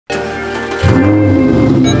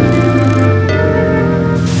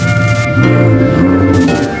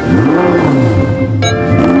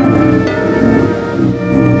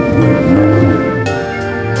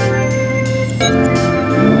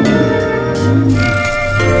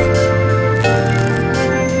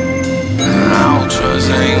I don't trust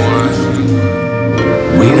anyone.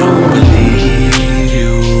 We don't believe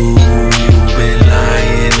you. You've been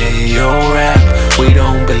lying in your rap. We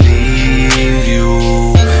don't believe you.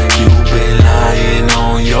 You've been lying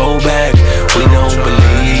on your back. We don't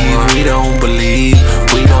believe, we don't believe,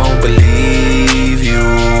 we don't believe you.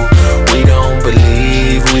 We don't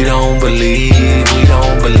believe, we don't believe, we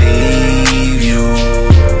don't believe you.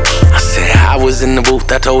 I said I was in the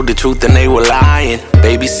booth, I told the truth and they were lying.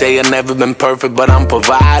 Baby say I never been perfect, but I'm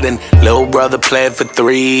providing. Little brother played for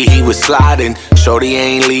 3, he was sliding. Shorty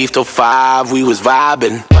ain't leave till 5, we was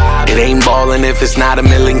vibing. It ain't ballin' if it's not $1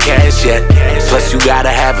 million cash yet. Plus you gotta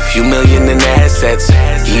have a few million in assets.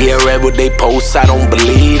 Yeah, I read what they post, I don't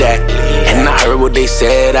believe that. And I heard what they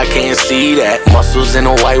said, I can't see that. Muscles in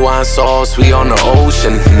a white wine sauce, we on the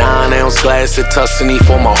ocean. 9-ounce glass of Tuscany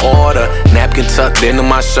for my order. Napkin tucked into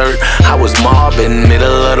my shirt, I was mobbing.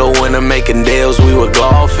 Middle of the winter making deals, we were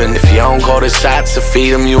golfing. If you don't call the shots to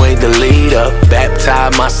feed them, you ain't the leader.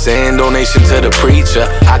 Baptize my sin, donation to the preacher.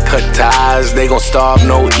 I cut ties, they gon' starve,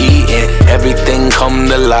 no eating. Everything come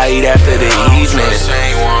to light after the evening.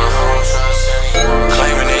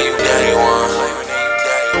 Claiming that you daddy one.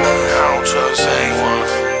 I don't trust anyone.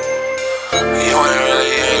 You ain't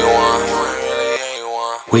really anyone.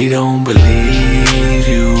 We don't believe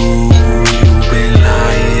you. You've been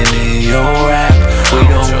lying in your rap. We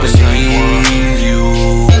don't believe you.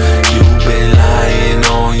 You've been lying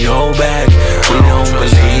on your back. We don't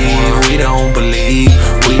believe, we don't believe,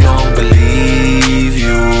 we don't believe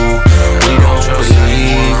you. We don't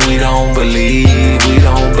believe, we don't believe, we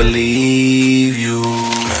don't believe you.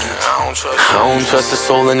 I don't trust a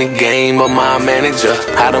soul in the game but my manager.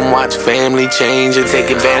 I done watch family change and take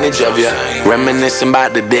advantage of ya. Reminiscing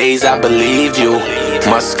about the days I believed you.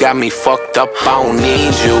 Must got me fucked up, I don't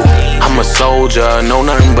need you. I'm a soldier, know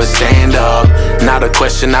nothing but stand up. Not a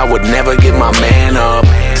question, I would never give my man up.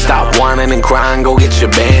 Stop whining and crying, go get your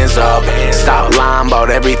bands up. Stop lying about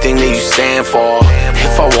everything that you stand for.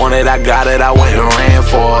 If I want it, I got it, I went and ran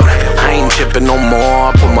for it. I ain't tripping no more,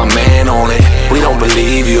 I put my man on it. We don't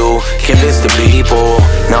believe you, convince the people.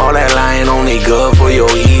 Now all that lying only good for your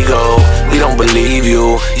ego. We don't believe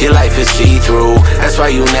you, your life is see-through. That's why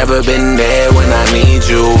you never been there when I need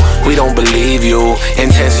you. We don't believe you,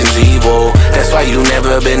 intentions evil. That's why you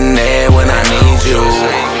never been there when I need you.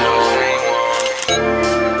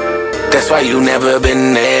 That's why you never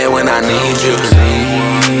been there when I need you.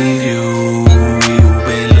 Believe you, you've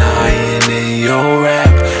been lying in your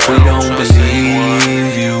rap. We don't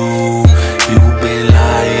believe you. You've been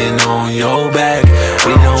lying on your back.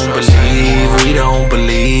 We don't believe, we don't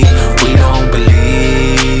believe, we don't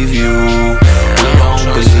believe you. We don't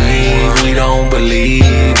believe, we don't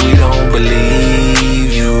believe, we don't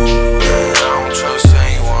believe you. I don't trust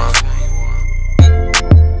anyone.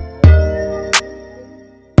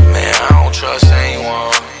 Man, I don't trust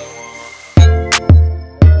anyone.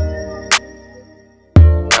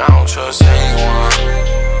 I don't trust anyone.